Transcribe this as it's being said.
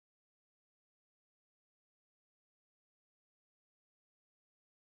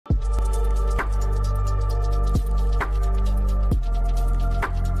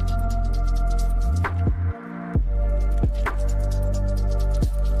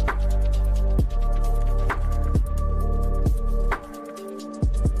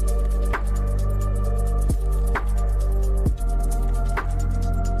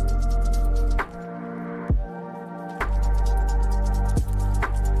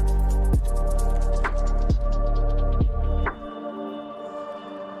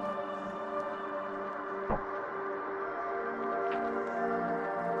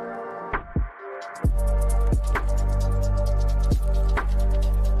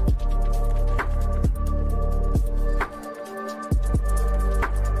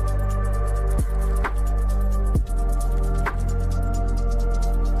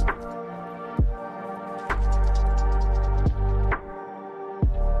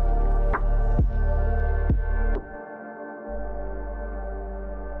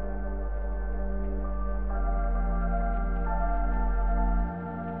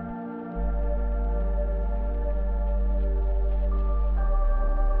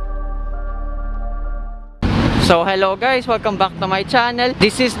So hello guys, welcome back to my channel.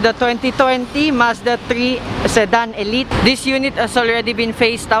 This is the 2020 Mazda 3 Sedan Elite. This unit has already been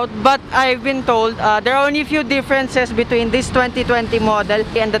phased out, but I've been told there are only a few differences between this 2020 model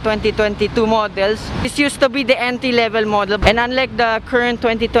and the 2022 models. This used to be the entry-level model, and unlike the current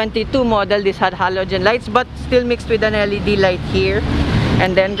 2022 model, this had halogen lights but still mixed with an LED light here.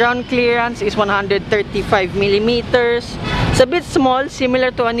 And then ground clearance is 135 millimeters. It's a bit small,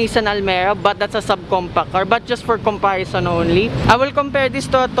 similar to a Nissan Almera, but that's a subcompact car, but just for comparison only. I will compare this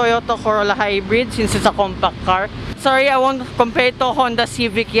to a Toyota Corolla Hybrid since it's a compact car. Sorry, I won't compare it to a Honda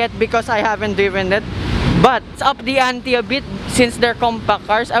Civic yet because I haven't driven it. But it's up the ante a bit since they're compact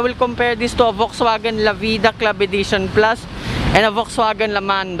cars. I will compare this to a Volkswagen La Vida Club Edition Plus and a Volkswagen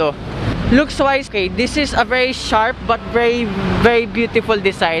Lamando. Looks wise, okay, this is a very sharp but very beautiful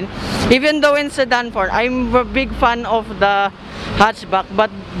design. Even though in sedan form, I'm a big fan of the hatchback, but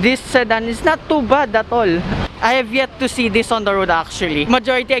this sedan is not too bad at all. I have yet to see this on the road actually.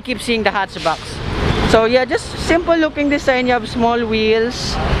 Majority I keep seeing the hatchbacks. So yeah, just simple looking design. You have small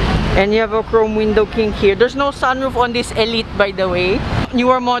wheels and you have a chrome window kink here. There's no sunroof on this Elite, by the way.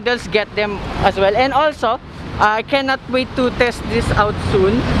 Newer models get them as well. And also, I cannot wait to test this out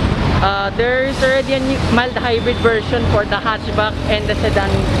soon. There is already a new mild hybrid version for the hatchback and the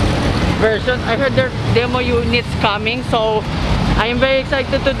sedan version. I heard their demo units coming, so I am very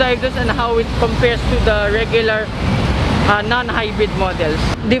excited to dive this and how it compares to the regular non-hybrid models.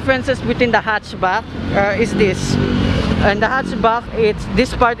 Differences between the hatchback is this. And the hatchback,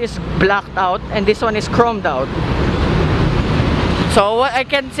 this part is blacked out and this one is chromed out. So I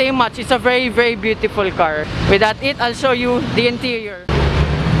can't say much. It's a very beautiful car. With that, I'll show you the interior.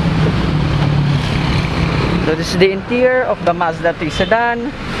 So this is the interior of the Mazda 3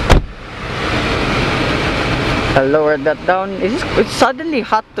 sedan. I'll lower that down. It's suddenly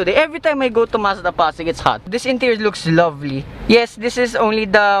hot today. Every time I go to Mazda Pasig, it's hot. This interior looks lovely. Yes, this is only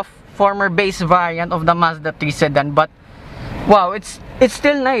the former base variant of the Mazda 3 sedan, but wow, it's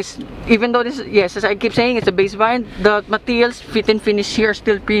still nice. Even though this, yes, as I keep saying, it's a base variant, the materials, fit and finish here are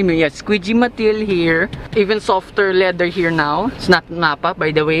still premium. Yes, squeegee material here, even softer leather here now. It's not Napa,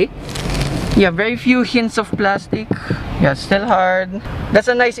 by the way. Yeah, very few hints of plastic. Yeah, still hard. That's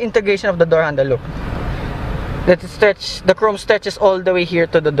a nice integration of the door handle. Look, the chrome stretches all the way here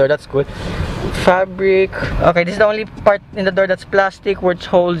to the door. That's good. Fabric. Okay, this is the only part in the door that's plastic, which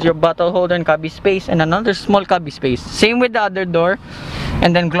holds your bottle holder and cubby space, and another small cubby space. Same with the other door.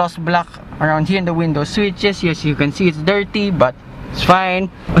 And then gloss black around here in the window switches. Yes, you can see it's dirty, but it's fine.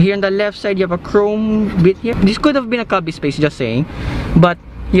 Here on the left side, you have a chrome bit here. This could have been a cubby space, just saying, but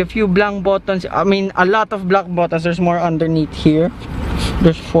you have a few blank buttons. I mean, a lot of black buttons. There's more underneath here.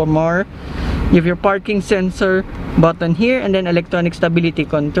 There's 4 more. You have your parking sensor button here, and then electronic stability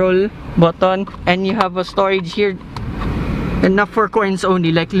control button, and you have a storage here enough for coins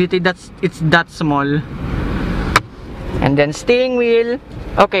only, like literally it's that small. And then steering wheel.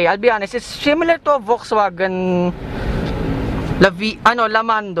 Okay, I'll be honest, it's similar to a Volkswagen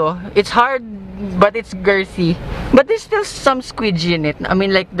Lamando. It's hard, but it's girthy. But there's still some squeegee in it. I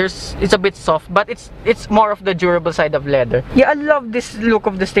mean, like it's a bit soft, but it's more of the durable side of leather. Yeah, I love this look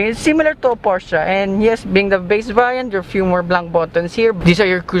of the steering. It's similar to a Porsche, and yes, being the base variant, there are a few more blank buttons here. These are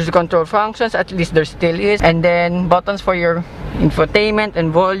your cruise control functions. At least there still is. And then buttons for your infotainment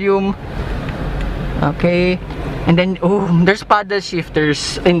and volume. Okay. And then, oh, there's paddle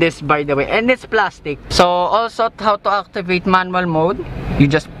shifters in this, by the way, and it's plastic. So also, how to activate manual mode, you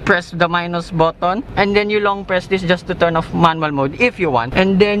just press the minus button, and then you long press this just to turn off manual mode if you want.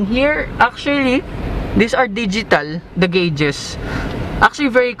 And then here, actually, these are digital, the gauges. Actually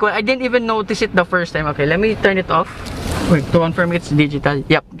very cool. I didn't even notice it the first time. Okay, let me turn it off. Wait, to confirm it's digital.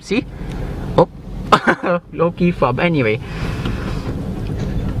 Yep, see? Oh, low-key fob. Anyway.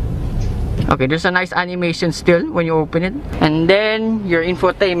 Okay, there's a nice animation still when you open it. And then your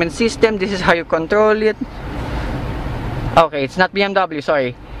infotainment system, this is how you control it. Okay, it's not BMW,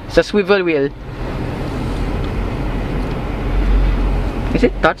 sorry. It's a swivel wheel. Is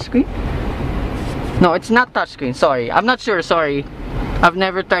it touchscreen? No, it's not touchscreen, sorry. I'm not sure, sorry. I've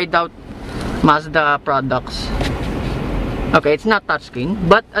never tried out Mazda products. Okay, it's not touchscreen,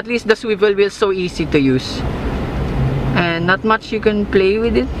 but at least the swivel wheel is so easy to use. And not much you can play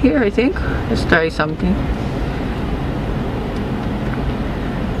with it here, I think. Let's try something.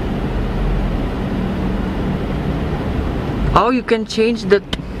 Oh, you can change the...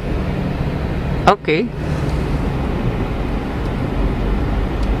 Okay.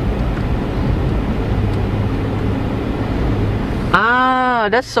 Ah,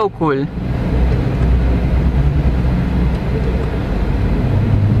 that's so cool.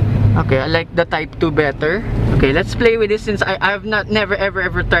 Okay, I like the Type 2 better. Okay, let's play with this since I've never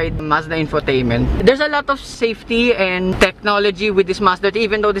ever tried Mazda infotainment. There's a lot of safety and technology with this Mazda,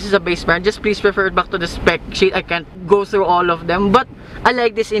 even though this is a base brand. Just please refer back to the spec sheet. I can't go through all of them, but I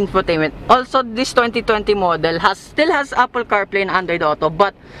like this infotainment. Also, this 2020 model still has Apple CarPlay and Android Auto,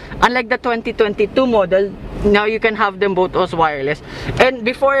 but unlike the 2022 model, now you can have them both as wireless. And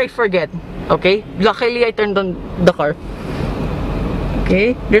before I forget, okay, luckily I turned on the car.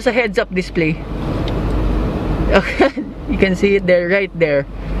 Okay, there's a heads-up display. Okay, you can see it there, right there.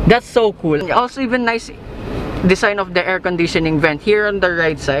 That's so cool. Also, even nice design of the air conditioning vent here on the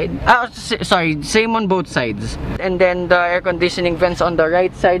right side. Sorry, same on both sides. And then the air conditioning vents on the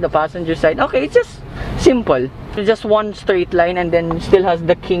right side, the passenger side. Okay, it's just simple. It's just one straight line, and then still has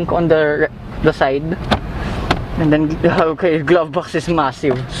the kink on the side. And then, okay, glove box is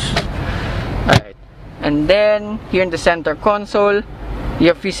massive. Alright. And then, here in the center console, you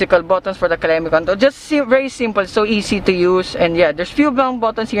have physical buttons for the climate control. Just very simple, so easy to use. And yeah, there's few brown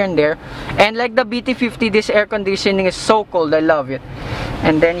buttons here and there. And like the BT50, this air conditioning is so cold. I love it.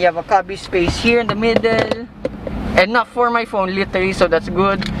 And then you have a cubby space here in the middle. And not for my phone, literally, so that's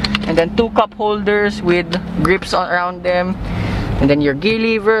good. And then 2 cup holders with grips around them. And then your gear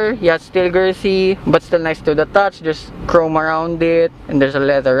lever. Yeah, it's still girthy, but still nice to the touch. There's chrome around it. And there's a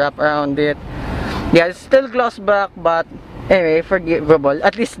leather wrap around it. Yeah, it's still gloss black, but anyway, forgivable.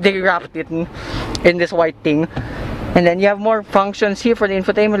 At least they wrapped it in this white thing. And then you have more functions here for the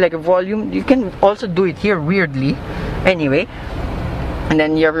infotainment, like a volume. You can also do it here, weirdly. Anyway. And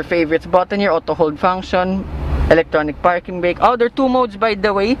then you have your favorites button, your auto hold function, electronic parking brake. Oh, there are 2 modes, by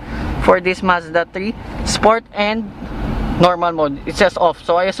the way, for this Mazda 3. Sport and normal mode. It says off,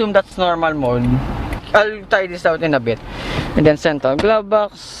 so I assume that's normal mode. I'll try this out in a bit. And then central glove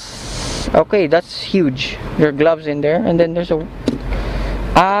box. Okay, that's huge. There are gloves in there, and then there's a...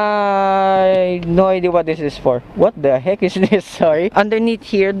 I no idea what this is for. What the heck is this? Sorry. Underneath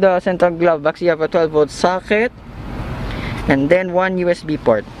here, the central glove box, you have a 12-volt socket, and then 1 USB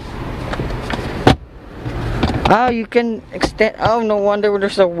port. Ah, you can extend... Oh, no wonder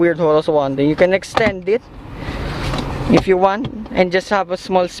there's a weird hole also on there. You can extend it if you want, and just have a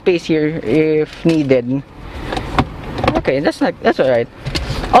small space here if needed. Okay, that's alright.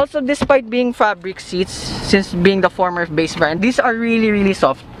 Also, despite being fabric seats, since being the former base brand, these are really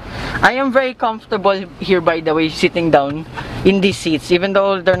soft. I am very comfortable here, by the way, sitting down in these seats, even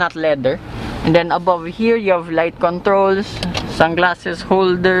though they're not leather. And then above here, you have light controls, sunglasses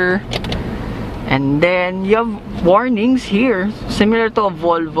holder, and then you have warnings here, similar to a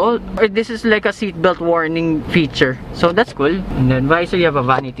Volvo. This is like a seatbelt warning feature, so that's cool. And then visor, you have a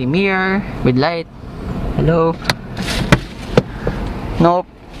vanity mirror with light. Hello. Nope.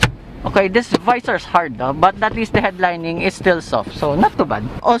 Okay, this visor is hard though, but at least the headlining is still soft, so not too bad.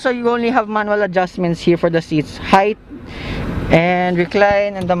 Also, you only have manual adjustments here for the seats, height and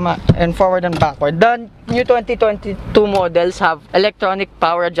recline, and forward and backward. The new 2022 models have electronic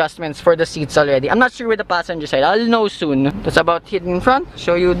power adjustments for the seats already. I'm not sure with the passenger side. I'll know soon. That's about it in front.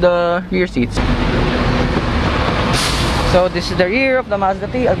 Show you the rear seats. So this is the rear of the Mazda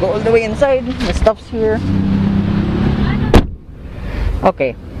 3. I'll go all the way inside. The stuff's here.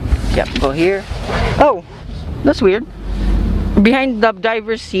 Okay. Yep, go here. Oh, that's weird. Behind the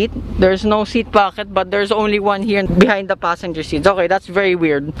driver's seat, there's no seat pocket, but there's only one here behind the passenger seats. Okay, that's very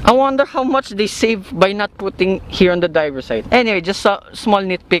weird. I wonder how much they save by not putting here on the driver's side. Anyway, just a small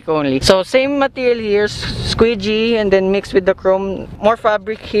nitpick only. So, same material here, squeegee, and then mixed with the chrome. More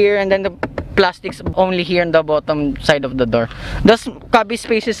fabric here, and then the plastics only here on the bottom side of the door. The cubby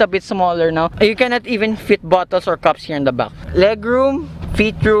space is a bit smaller now. You cannot even fit bottles or cups here in the back. Leg room,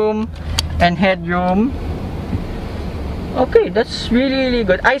 feet room, and headroom. Okay, that's really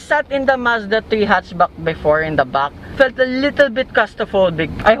good. I sat in the Mazda 3 hatchback before in the back. Felt a little bit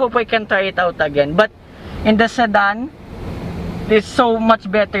claustrophobic. I hope I can try it out again. But in the sedan, it's so much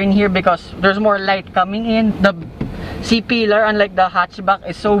better in here because there's more light coming in. The C-pillar, unlike the hatchback,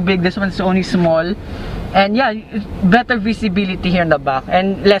 is so big. This one's only small. And yeah, better visibility here in the back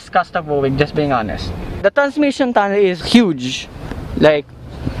and less claustrophobic, just being honest. The transmission tunnel is huge. Like,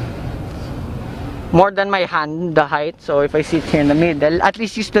 more than my hand, the height. So if I sit here in the middle, at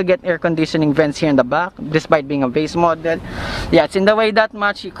least you still get air conditioning vents here in the back, despite being a base model. Yeah, it's in the way that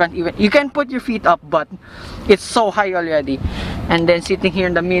much. You can put your feet up, but it's so high already. And then sitting here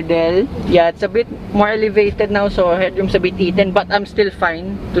in the middle, yeah, it's a bit more elevated now, so headroom's a bit eaten, but I'm still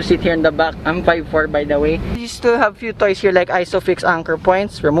fine to sit here in the back. I'm 5'4", by the way. You still have few toys here like ISOFIX anchor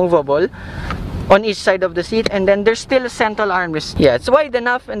points, removable, on each side of the seat, and then there's still a central armrest. Yeah, it's wide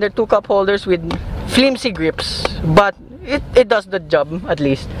enough, and there are 2 cup holders with flimsy grips, but it does the job at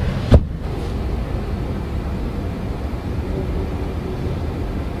least.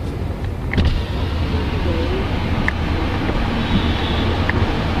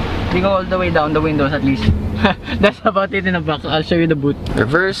 We go all the way down the windows at least. That's about it in the back. I'll show you the boot.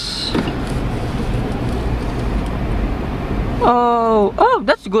 Reverse. Oh,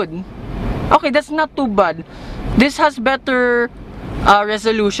 that's good. Okay, that's not too bad. This has better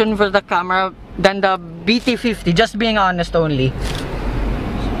resolution for the camera than the BT50, just being honest only.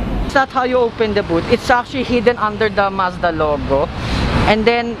 It's not how you open the boot. It's actually hidden under the Mazda logo. And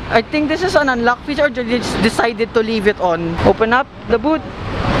then, I think this is an unlock feature, or they just decided to leave it on. Open up the boot.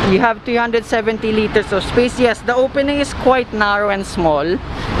 You have 370 liters of space. Yes, the opening is quite narrow and small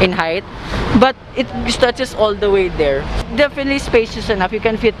in height, but it stretches all the way there. Definitely spacious enough. You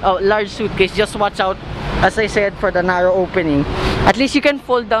can fit a large suitcase. Just watch out, as I said, for the narrow opening. At least you can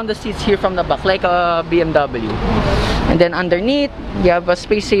fold down the seats here from the back like a BMW. And then underneath, you have a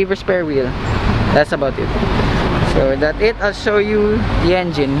space saver spare wheel. That's about it. So that's it. I'll show you the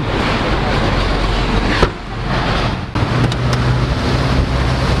engine.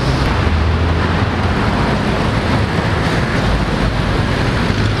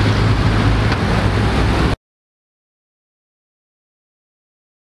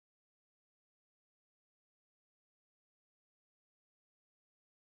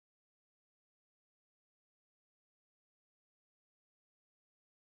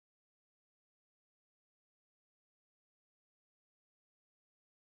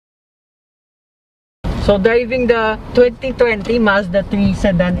 So driving the 2020 Mazda 3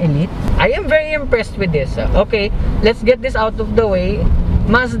 Sedan Elite, I am very impressed with this. Okay, let's get this out of the way.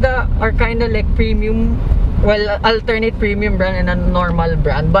 Mazda are kind of like premium, well, alternate premium brand and a normal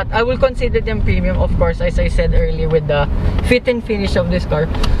brand, but I will consider them premium, of course, as I said earlier, with the fit and finish of this car.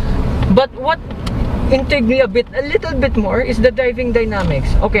 But what intrigued me a little bit more is the driving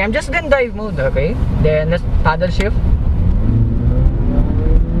dynamics. Okay, I'm just gonna drive mode. Okay, then let's paddle shift.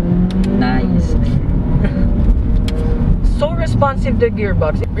 Nice. So responsive, the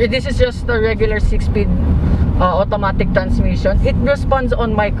gearbox. This is just a regular 6-speed automatic transmission. It responds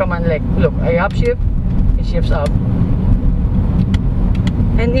on my command. Like, look, I upshift, it shifts up,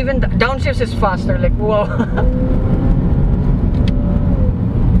 and even downshifts is faster. Like, wow.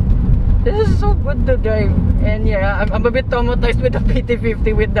 This is so good to drive. And yeah, I'm a bit traumatized with the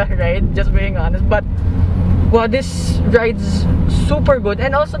PT50 with the ride, just being honest, but wow, this rides super good.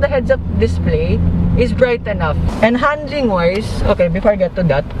 And also the heads-up display is bright enough. And handling wise, okay, before I get to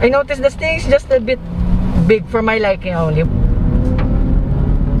that, I noticed this thing is just a bit big for my liking only.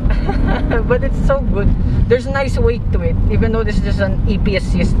 But it's so good. There's nice weight to it, even though this is just an EPS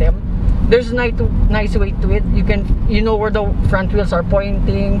system. There's nice weight to it. You know where the front wheels are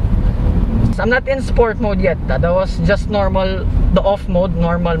pointing. I'm not in sport mode yet. That was just normal, the off mode,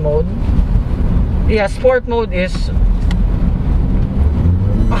 normal mode. Yeah, sport mode is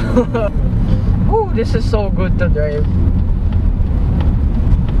oh, this is so good to drive.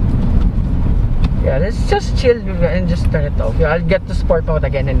 Yeah, let's just chill and just turn it off. Yeah, I'll get to sport mode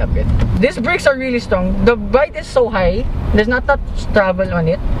again in a bit. These brakes are really strong. The bite is so high. There's not that travel on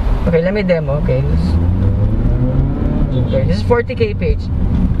it. Okay, let me demo. Okay, this is 40 kph.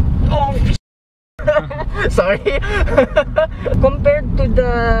 Oh, sorry. Compared to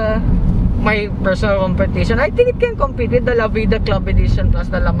my personal competition, I think it can compete with the La Vida Club Edition plus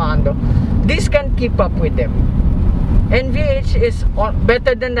the Lamando. This can keep up with them. NVH is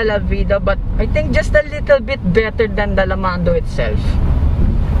better than the La Vida, but I think just a little bit better than the Lamando itself.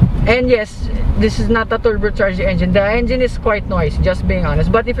 And yes, this is not a turbocharged engine. The engine is quite noisy, just being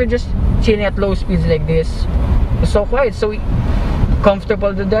honest. But if you're just chilling at low speeds like this, it's so quiet, so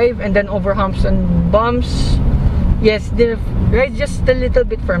comfortable to drive. And then over humps and bumps, yes, the ride just a little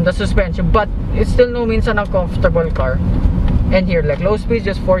bit firm, the suspension, but it's still no means an uncomfortable car. And here, like low speed,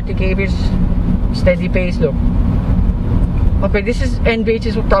 just 40 km, steady pace. Look. Okay, this is NVH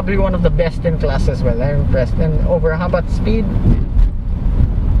is probably one of the best in class as well. I'm impressed. And over how about speed?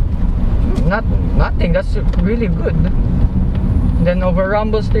 Nothing. That's really good. Then over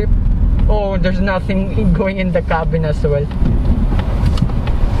rumble strip, oh, there's nothing going in the cabin as well.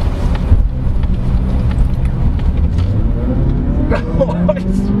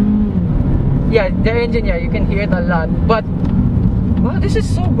 Yeah, the engine, yeah, you can hear it a lot, but wow, this is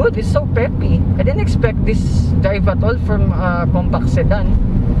so good. It's so peppy. I didn't expect this drive at all from a compact sedan.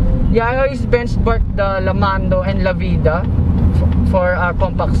 Yeah, I always benchmark the Lamando and La Vida for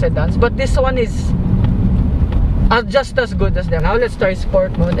compact sedans, but this one is just as good as them. Now let's try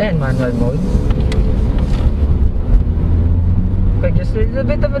sport mode and manual mode. Okay, just a little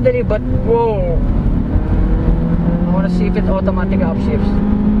bit of a delay, but whoa, I want to see if it automatic upshifts.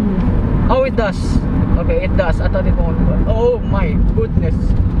 Oh, it does. Okay, it does. I thought it won't. Oh my goodness.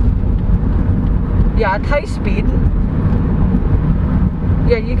 Yeah, at high speed,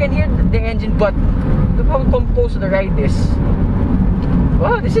 yeah, you can hear the engine, but look how composed the ride is.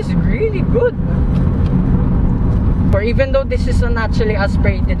 Wow, this is really good. For even though this is a naturally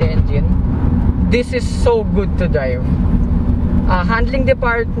aspirated engine, this is so good to drive. Handling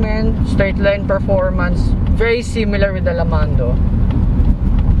department, straight line performance, very similar with the Lamando.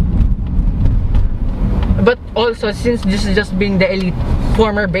 But also, since this is just being the Elite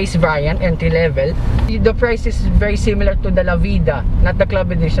former base variant, entry level, the price is very similar to the La Vida, not the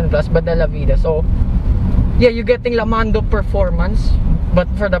Club Edition Plus, but the La Vida. So yeah, you're getting Lamando performance, but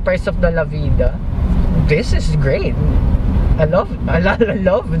for the price of the La Vida. This is great. I love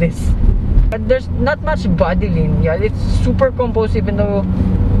this. But there's not much body lean. Yeah, it's super composed even though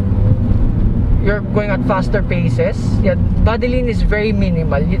you're going at faster paces. Yeah, body lean is very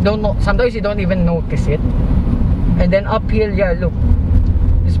minimal. You don't know, sometimes you don't even notice it. And then uphill, yeah, look.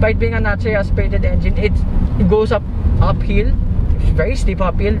 Despite being a naturally aspirated engine, it goes uphill. It's very steep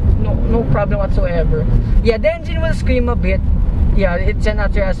uphill. No problem whatsoever. Yeah, the engine will scream a bit. Yeah, it's a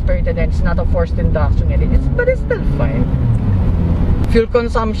naturally aspirated engine. It's not a forced induction engine. But it's still fine. Fuel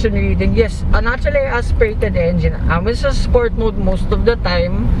consumption reading, yes, a naturally aspirated engine. I'm in sport mode most of the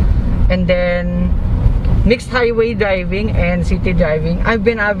time, and then mixed highway driving and city driving, I've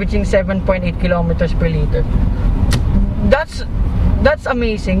been averaging 7.8 kilometers per liter. That's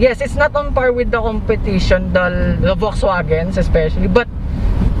amazing. Yes, it's not on par with the competition, the Volkswagens especially, but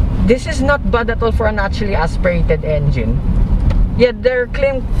this is not bad at all for a naturally aspirated engine. Yeah, their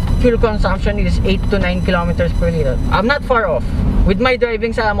claimed fuel consumption is 8 to 9 kilometers per liter. I'm not far off. With my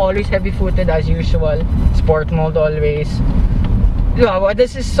driving style, I'm always heavy-footed as usual. Sport mode always. Yeah,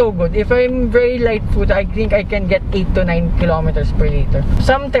 this is so good. If I'm very light-footed, I think I can get 8 to 9 kilometers per liter.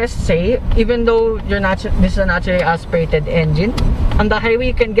 Some tests say, even though this is a naturally aspirated engine, on the highway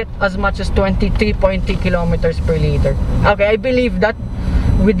you can get as much as 23.3 kilometers per liter. Okay, I believe that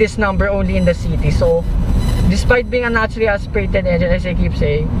with this number only in the city. So despite being a naturally aspirated engine, as I keep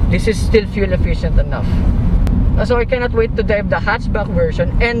saying, this is still fuel efficient enough. So I cannot wait to drive the hatchback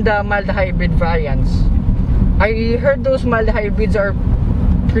version and the mild hybrid variants. I heard those mild hybrids are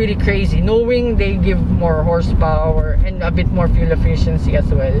pretty crazy, knowing they give more horsepower and a bit more fuel efficiency as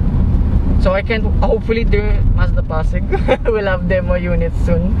well. So I can hopefully do Mazda Pasig. We'll have demo units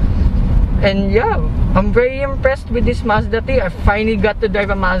soon. And yeah, I'm very impressed with this Mazda 3. I finally got to drive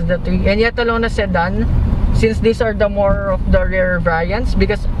a Mazda 3, and yet alone a sedan, since these are the more of the rare variants,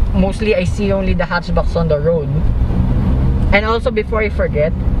 because mostly I see only the hatchbacks on the road. And also, before I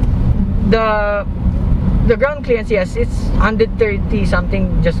forget, the ground clearance, yes, it's 130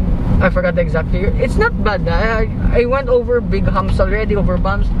 something, just I forgot the exact figure. It's not bad. I went over big humps already, over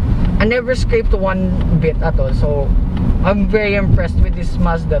bumps. I never scraped one bit at all. So I'm very impressed with this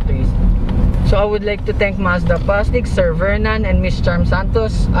Mazda 3. So I would like to thank Mazda Pasig, Sir Vernon, and Miss Charm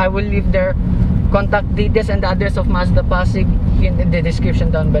Santos. I will leave their contact details and the address of Mazda Pasig in the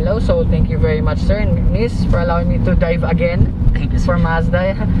description down below. So thank you very much, sir and miss, for allowing me to drive again for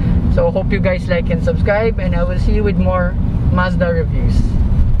Mazda. So hope you guys like and subscribe, and I will see you with more Mazda reviews.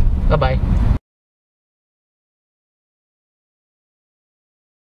 Bye bye.